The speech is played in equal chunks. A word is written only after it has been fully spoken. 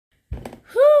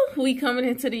we coming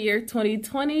into the year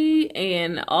 2020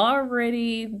 and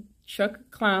already Trucker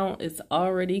Clown is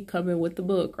already coming with the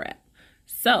bull crap.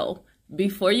 So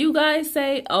before you guys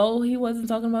say, oh, he wasn't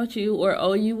talking about you, or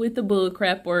oh, you with the bull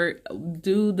crap, or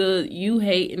do the you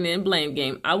hate and then blame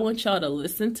game, I want y'all to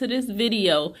listen to this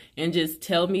video and just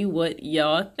tell me what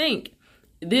y'all think.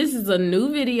 This is a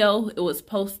new video. It was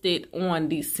posted on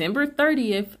December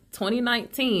 30th,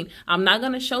 2019. I'm not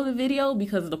going to show the video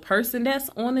because the person that's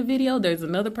on the video, there's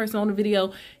another person on the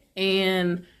video,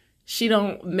 and she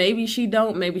don't, maybe she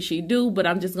do, but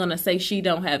I'm just going to say she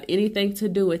don't have anything to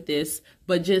do with this.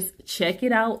 But just check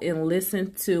it out and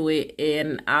listen to it,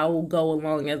 and I will go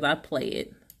along as I play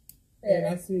it. And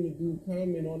I seen the dude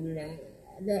comment on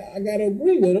it. I got to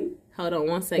agree with him. Hold on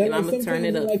one second. I'm going to turn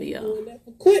it up for y'all.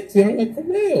 Clicks, I'm like, come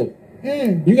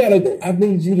on. You gotta, I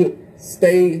need you to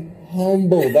stay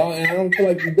humble, dog, and I don't feel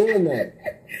like you're doing that.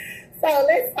 So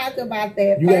let's talk about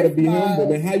that. You gotta be humble,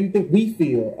 man. How you think we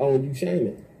feel on you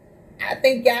shaming? I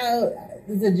think y'all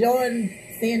is enjoying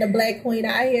seeing the black queen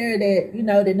out here that, you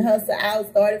know, didn't hustle out,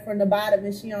 started from the bottom,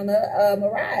 and she on a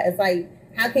rise. Like,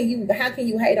 how can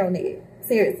you hate on it?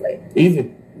 Seriously.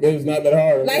 Easy. It's not that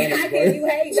hard. Like, how can you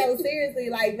hate though?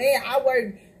 Seriously, like, man, I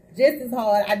work just as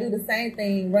hard. I do the same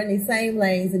thing, run the same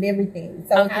lanes and everything.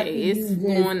 So okay, how can it's you just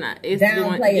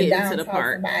downplay and down to the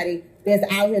part somebody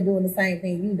that's out here doing the same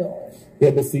thing you doing? Yeah,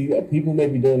 but see, people may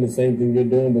be doing the same thing you're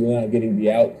doing, but they're not getting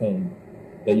the outcome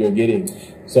that you're getting.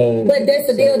 So, but that's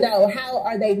the deal, though. How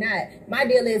are they not? My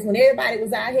deal is when everybody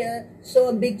was out here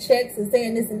showing big checks and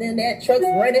saying this and then that, trucks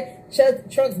running,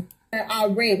 trucks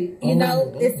already. You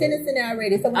know, it's sitting there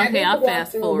already. So when I did the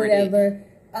walkthrough or whatever,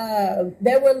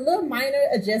 there were little minor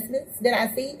adjustments that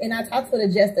I see, and I talked to an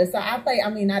adjuster. So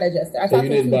not adjuster. So you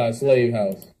didn't buy a slave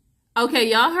house.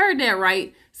 Okay, y'all heard that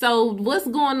right. So what's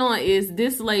going on is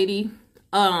this lady,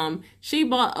 she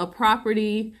bought a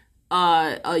property,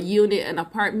 an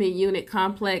apartment unit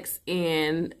complex,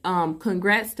 and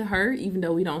congrats to her, even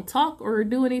though we don't talk or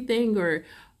do anything, or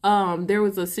there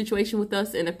was a situation with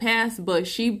us in the past, but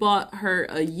she bought her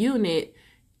a unit,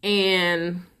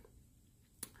 some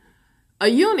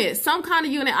kind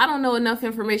of unit. I don't know enough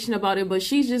information about it, but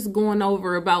she's just going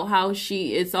over about how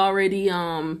it's already,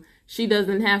 she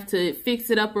doesn't have to fix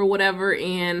it up or whatever,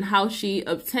 and how she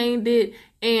obtained it.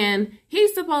 And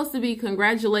he's supposed to be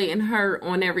congratulating her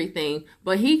on everything,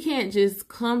 but he can't just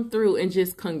come through and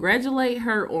just congratulate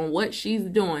her on what she's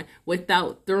doing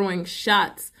without throwing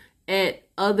shots at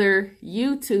other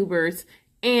YouTubers.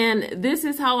 And this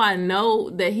is how I know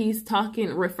that he's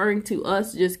referring to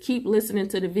us. Just keep listening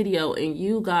to the video and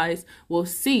you guys will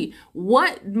see.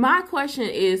 What my question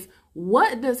is,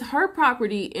 what does her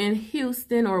property in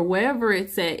Houston or wherever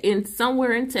it's at,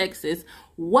 somewhere in Texas,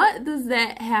 what does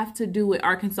that have to do with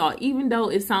Arkansas? Even though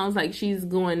it sounds like she's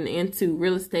going into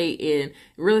real estate, and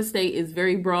real estate is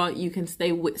very broad. You can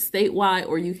stay with statewide,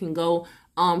 or you can go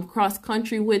cross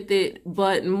country with it,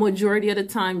 but majority of the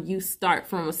time you start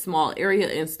from a small area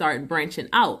and start branching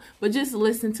out. But just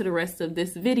listen to the rest of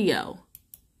this video.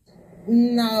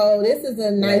 No, this is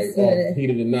a nice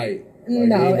heat of the night. Like,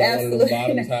 no, absolutely. I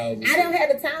don't have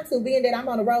the time to, being that I'm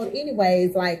on the road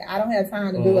anyways. Like, I don't have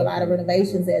time to do a lot of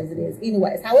renovations as it is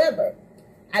anyways. However,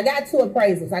 I got two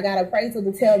appraisals. I got an appraisal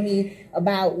to tell me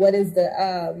about what is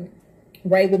the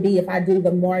rate would be if I do do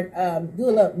a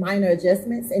little minor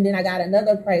adjustments, and then I got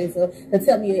another appraisal to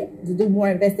tell me to do more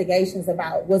investigations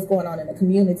about what's going on in the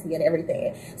community and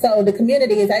everything. So the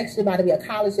community is actually about to be a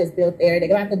college that's built there. They're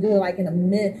about to do it like in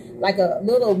a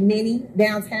little mini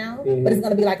downtown, but it's going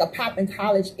to be like a popping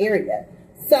college area.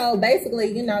 So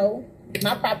basically, you know,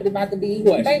 my property about to be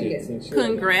vacant.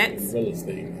 Congrats. Real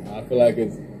estate. I feel like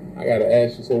I got to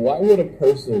ask you. So why would a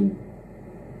person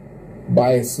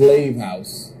buy a slave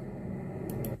house?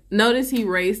 Notice he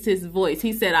raised his voice.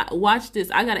 He said, watch this.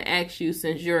 I got to ask you,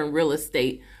 since you're in real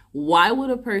estate, why would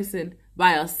a person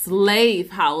buy a slave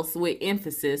house, with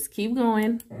emphasis? Keep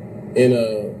going. In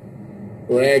a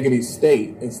raggedy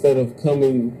state, instead of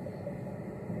coming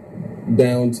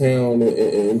downtown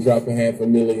and dropping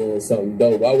 $500,000 or something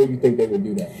dope. Why would you think they would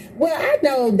do that? Well, I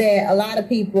know that a lot of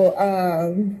people,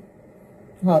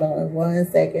 hold on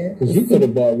 1 second. Because you could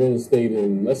have bought real estate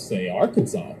in, let's say,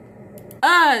 Arkansas.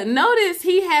 Notice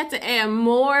he had to add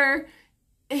more.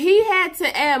 He had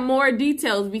to add more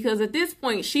details, because at this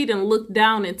point she didn't look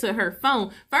down into her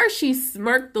phone. First she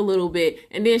smirked a little bit,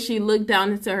 and then she looked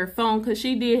down into her phone, because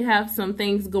she did have some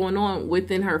things going on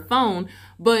within her phone.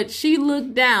 But she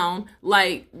looked down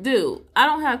like, dude, I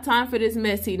don't have time for this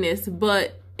messiness.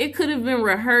 But it could have been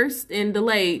rehearsed and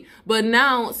delayed. But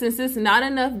now, since it's not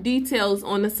enough details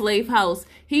on the slave house,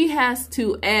 he has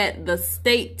to add the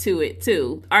state to it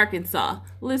too, Arkansas.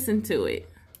 Listen to it.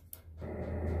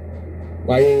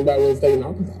 Why ain't anybody want to stay in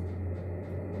Arkansas?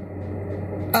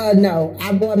 No,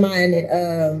 I bought mine at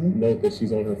No, because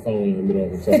she's on her phone in the middle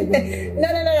of a trouble.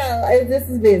 No. This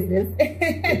is business.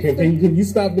 Can you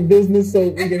stop the business so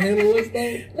we can handle this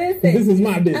though? Listen, this is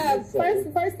my business.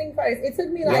 First thing first. It took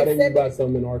me why like didn't you buy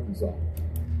something in Arkansas?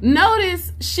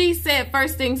 Notice she said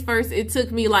first things first. It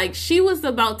took me like she was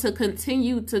about to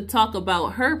continue to talk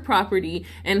about her property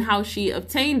and how she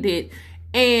obtained it,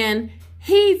 and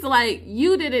he's like,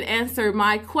 you didn't answer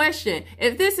my question.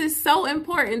 If this is so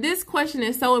important, this question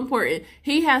is so important,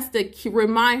 he has to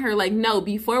remind her like, no,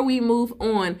 before we move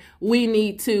on, we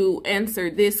need to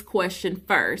answer this question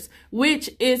first,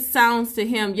 which it sounds to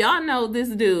him. Y'all know this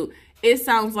dude. It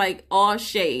sounds like all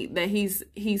shade that he's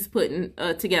putting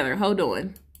together. Hold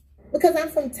on. Because I'm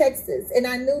from Texas, and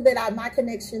I knew that my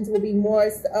connections would be more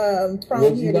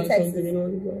prone here to Texas.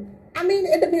 I mean,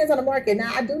 it depends on the market.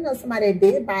 Now, I do know somebody that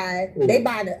did buy. They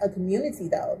bought a community,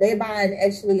 though. They buying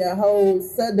actually a whole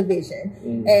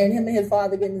subdivision, and him and his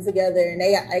father getting together, and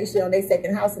they actually on their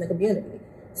second house in the community.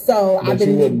 So but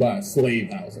you wouldn't buy a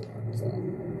slave house in Arkansas.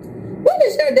 What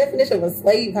is your definition of a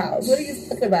slave house? What are you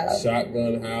talking about?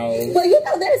 Shotgun house. Well, you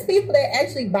know, there's people that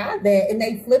actually buy that and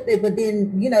they flip it, but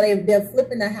then, you know, they're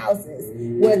flipping the houses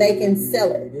where they can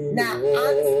sell it. Now,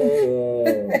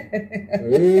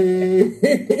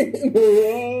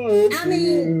 I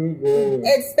mean,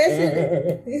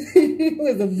 especially, it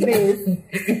was a mess.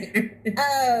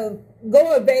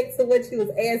 Going back to what you was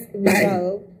asking me,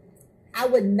 though, I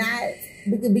would not,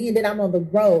 being that I'm on the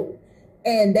road,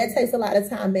 and that takes a lot of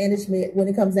time management when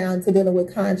it comes down to dealing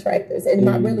with contractors. And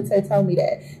my realtor told me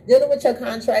that dealing with your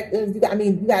contractors, you got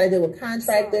to deal with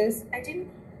contractors. I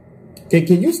didn't.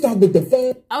 Can you stop with the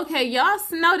phone? Okay, y'all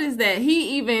notice that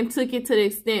he even took it to the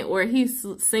extent where he's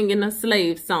singing the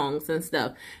slave songs and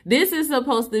stuff. This is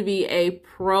supposed to be a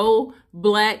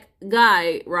pro-black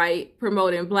guy, right?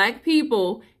 Promoting black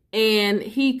people. And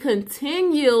he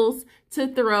continues to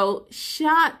throw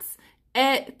shots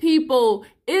at people.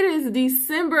 It is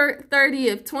December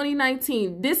 30th,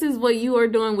 2019. This is what you are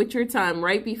doing with your time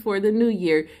right before the new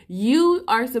year. You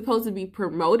are supposed to be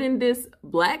promoting this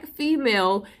black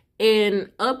female and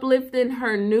uplifting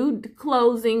her new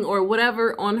clothing or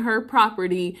whatever on her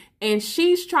property. And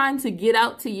she's trying to get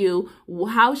out to you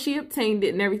how she obtained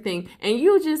it and everything. And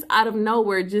you just out of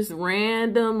nowhere, just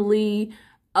randomly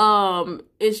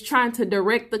is trying to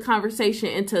direct the conversation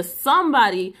into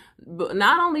somebody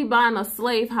not only buying a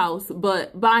slave house,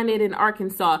 but buying it in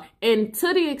Arkansas. And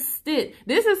to the extent,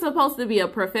 this is supposed to be a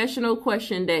professional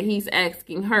question that he's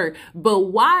asking her, but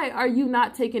why are you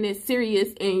not taking it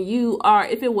serious? And you are,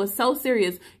 if it was so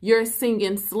serious, you're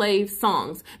singing slave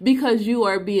songs because you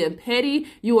are being petty,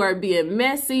 you are being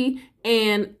messy.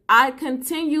 And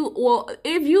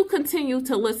if you continue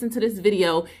to listen to this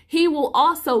video, he will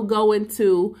also go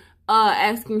into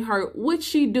asking her, would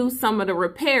she do some of the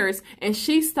repairs? And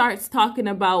she starts talking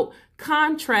about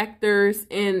contractors,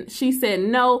 and she said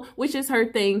no, which is her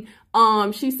thing.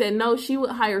 She said no, she would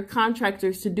hire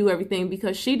contractors to do everything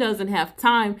because she doesn't have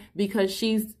time because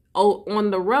she's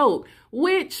on the road,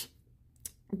 which,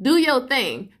 do your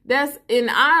thing. And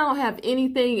I don't have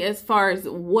anything as far as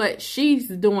what she's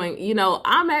doing. You know,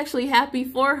 I'm actually happy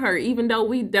for her, even though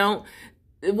we don't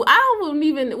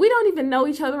even know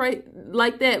each other right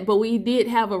like that, but we did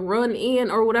have a run in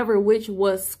or whatever, which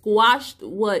was squashed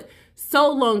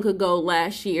so long ago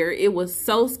last year. It was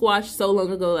so squashed so long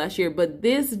ago last year, but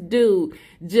this dude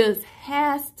just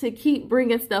has to keep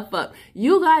bringing stuff up.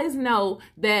 You guys know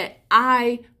that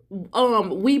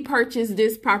we purchased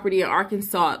this property in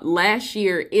Arkansas last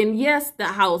year, and yes, the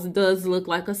house does look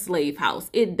like a slave house.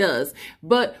 It does,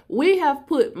 but we have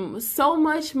put so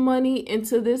much money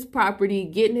into this property,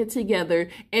 getting it together.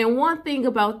 And one thing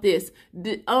about this,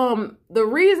 the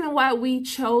reason why we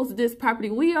chose this property,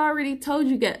 we already told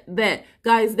you that,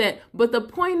 guys, but the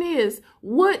point is,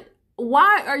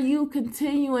 why are you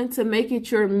continuing to make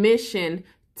it your mission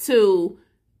to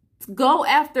go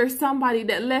after somebody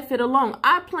that left it alone?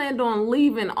 I planned on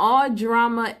leaving all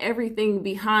drama, everything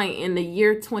behind in the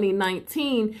year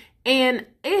 2019. And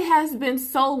it has been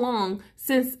so long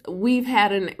since we've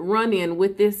had a run-in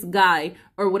with this guy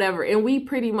or whatever, and we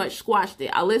pretty much squashed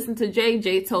it. I listened to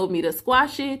Jay told me to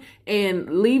squash it and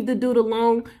leave the dude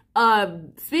alone.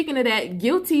 Speaking of that,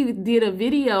 Guilty did a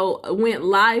video, went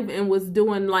live and was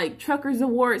doing like Truckers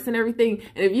Awards and everything.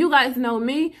 And if you guys know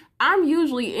me, I'm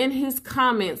usually in his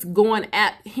comments going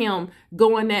at him,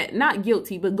 not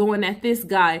Guilty, but going at this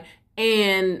guy.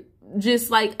 and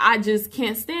just like, I just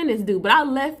can't stand this dude. But I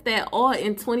left that all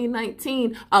in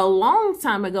 2019, a long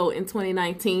time ago in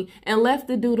 2019, and left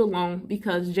the dude alone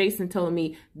because Jason told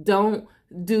me, don't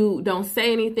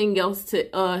say anything else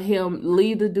to him,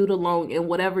 leave the dude alone and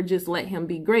whatever, just let him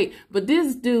be great. But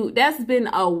this dude, that's been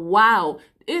a while.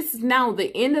 It's now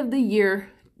the end of the year,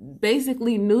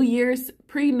 basically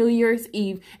pre-New Year's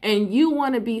Eve, and you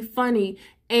want to be funny.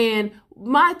 And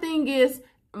my thing is,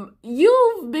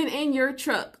 you've been in your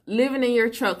truck, living in your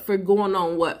truck for going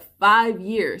on, what, 5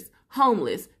 years,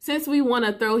 homeless, since we want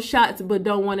to throw shots but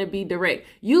don't want to be direct.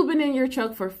 You've been in your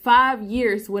truck for 5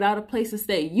 years without a place to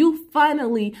stay. You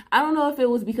finally, I don't know if it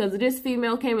was because this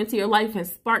female came into your life and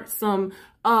sparked some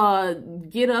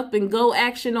get up and go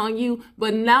action on you,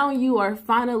 but now you are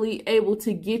finally able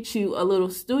to get you a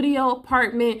little studio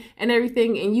apartment and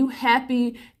everything, and you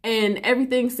happy, and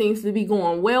everything seems to be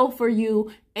going well for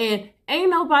you, and ain't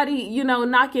nobody, you know,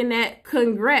 knocking that.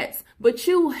 Congrats. But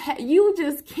you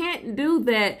just can't do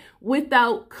that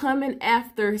without coming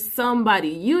after somebody.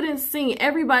 You didn't see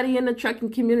everybody in the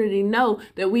trucking community know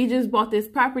that we just bought this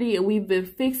property and we've been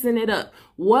fixing it up.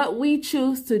 What we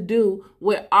choose to do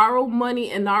with our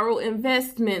money and our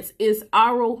investments is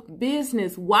our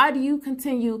business. Why do you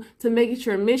continue to make it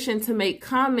your mission to make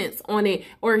comments on it,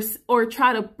 or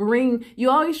try to bring, you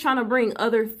always trying to bring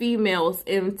other females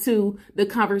into the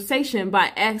conversation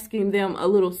by asking them a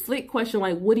little slick question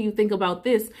like, what do you think about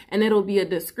this? And it'll be a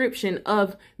description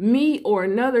of me or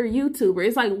another YouTuber.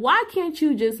 It's like, why can't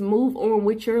you just move on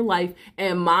with your life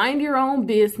and mind your own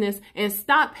business and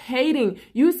stop hating?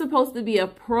 You're supposed to be a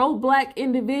pro-Black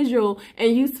individual,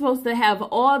 and you're supposed to have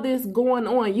all this going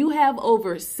on. You have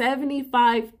over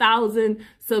 75,000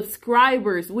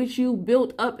 subscribers, which you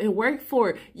built up and worked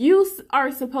for. You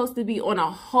are supposed to be on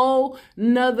a whole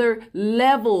nother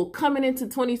level, coming into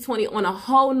 2020 on a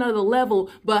whole nother level.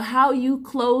 But how you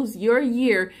close your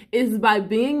year is by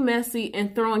being messy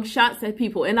and throwing shots at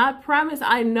people. And I promise,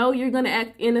 I know you're going to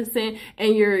act innocent,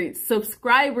 and your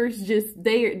subscribers just,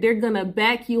 they're going to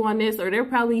back you on this, or they're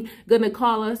probably going to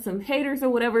call us some haters or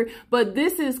whatever. But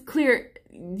this is clear.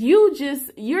 You're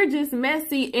just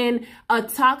messy and a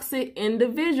toxic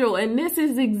individual. And this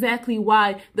is exactly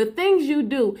why the things you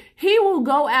do, he will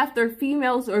go after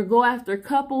females or go after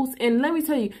couples. And let me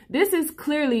tell you, this is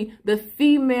clearly the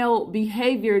female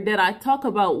behavior that I talk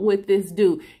about with this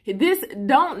dude. This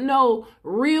don't know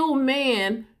real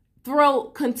man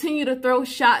continue to throw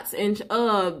shots and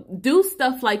do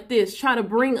stuff like this, try to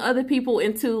bring other people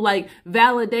into like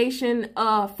validation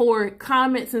for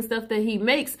comments and stuff that he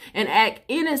makes and act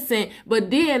innocent.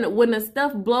 But then when the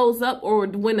stuff blows up, or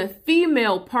when a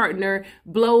female partner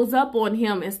blows up on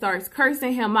him and starts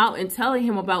cursing him out and telling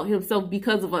him about himself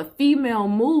because of a female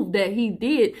move that he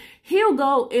did, he'll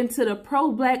go into the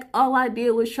pro-Black, all I did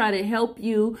was try to help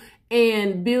you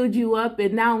and build you up,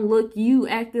 and now look, you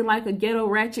acting like a ghetto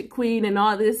ratchet queen and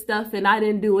all this stuff, and I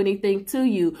didn't do anything to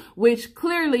you, which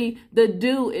clearly the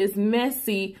dude is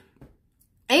messy.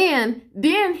 And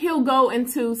then he'll go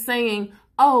into saying,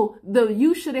 oh,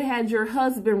 you should have had your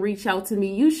husband reach out to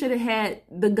me. You should have had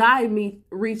the guy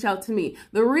reach out to me.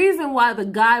 The reason why the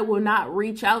guy will not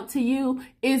reach out to you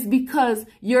is because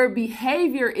your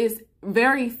behavior is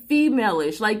very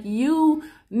female-ish. Like,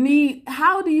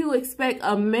 how do you expect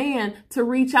a man to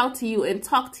reach out to you and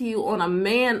talk to you on a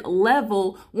man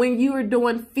level when you are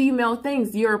doing female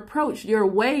things? Your approach, your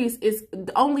ways, is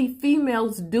only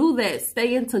females do that.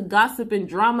 Stay into gossip and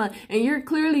drama. And you're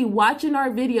clearly watching our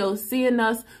videos, seeing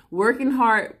us working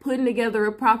hard, putting together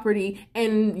a property,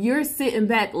 and you're sitting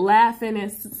back laughing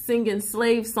and singing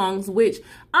slave songs, which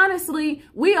honestly,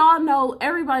 we all know,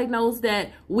 everybody knows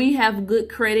that we have good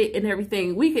credit and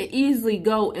everything. We could easily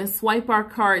go and swipe our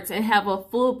cards and have a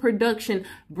full production,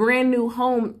 brand new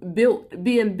home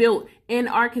being built in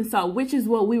Arkansas, which is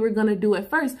what we were going to do at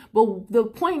first. But the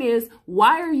point is,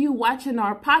 why are you watching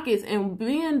our pockets? And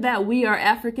being that we are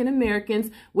African Americans,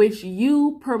 which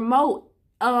you promote,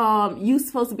 you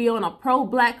supposed to be on a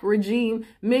pro-Black regime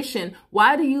mission.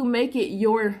 Why do you make it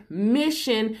your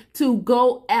mission to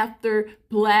go after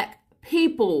Black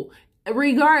people?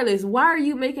 Regardless, why are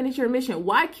you making it your mission?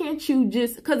 Why can't you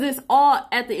just, because it's all,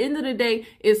 at the end of the day,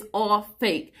 it's all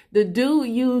fake. The dude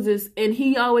uses, and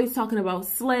he always talking about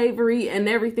slavery and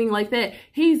everything like that.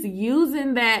 He's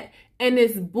using that, and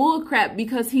it's bullcrap,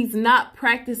 because he's not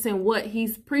practicing what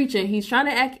he's preaching. He's trying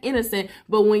to act innocent,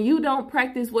 but when you don't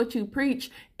practice what you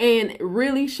preach and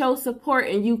really show support,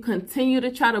 and you continue to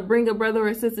try to bring a brother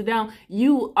or sister down,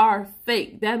 you are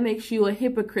fake. That makes you a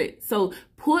hypocrite. So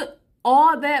put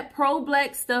all that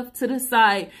pro-Black stuff to the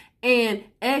side and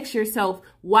ask yourself,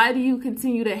 why do you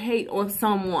continue to hate on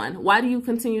someone? Why do you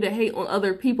continue to hate on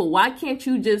other people? Why can't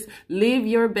you just live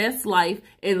your best life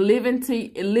and live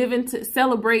into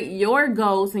celebrate your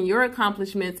goals and your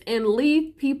accomplishments and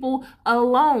leave people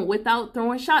alone without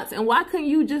throwing shots? And why couldn't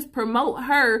you just promote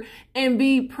her and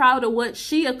be proud of what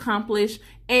she accomplished?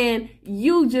 And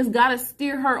you just got to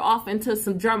steer her off into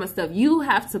some drama stuff. You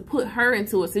have to put her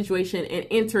into a situation and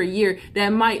enter a year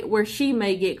where she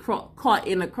may get caught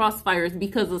in the crossfires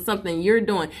because of something you're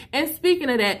doing. And speaking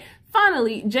of that,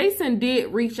 finally, Jason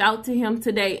did reach out to him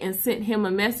today and sent him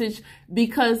a message,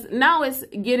 because now it's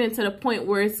getting to the point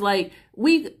where it's like,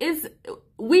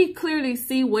 we clearly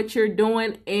see what you're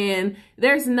doing and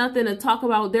there's nothing to talk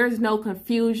about. There's no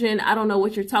confusion. I don't know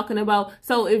what you're talking about.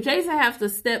 So if Jason has to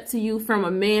step to you from a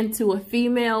man to a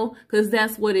female, because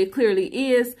that's what it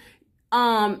clearly is,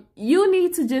 you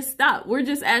need to just stop. We're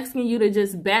just asking you to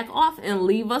just back off and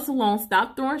leave us alone.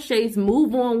 Stop throwing shades.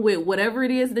 Move on with whatever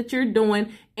it is that you're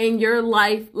doing in your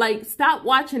life. Like, stop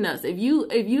watching us. If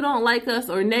you don't like us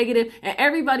or negative, and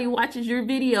everybody watches your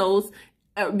videos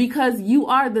because you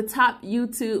are the top Black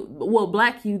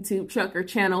YouTube trucker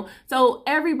channel. So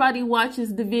everybody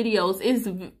watches the videos. It's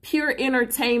pure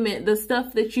entertainment. The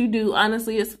stuff that you do,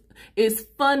 honestly, is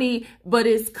funny, but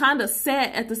it's kind of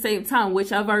sad at the same time,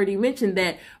 which I've already mentioned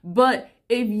that. But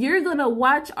if you're gonna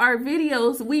watch our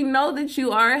videos, we know that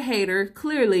you are a hater,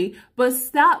 clearly, but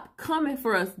stop coming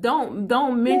for us. Don't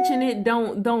mention it.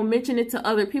 Don't mention it to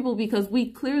other people, because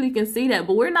we clearly can see that.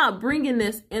 But we're not bringing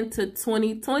this into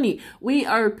 2020. We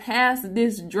are past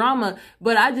this drama.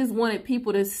 But I just wanted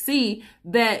people to see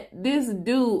that this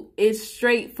dude is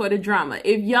straight for the drama.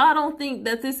 If y'all don't think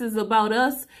that this is about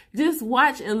us, just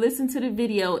watch and listen to the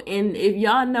video. And if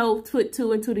y'all know, put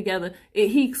two and two together,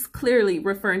 he's clearly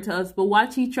referring to us. But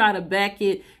watch he try to back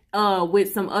it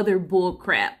with some other bull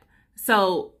crap.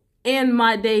 So end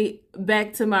my day,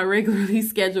 back to my regularly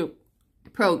scheduled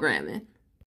programming.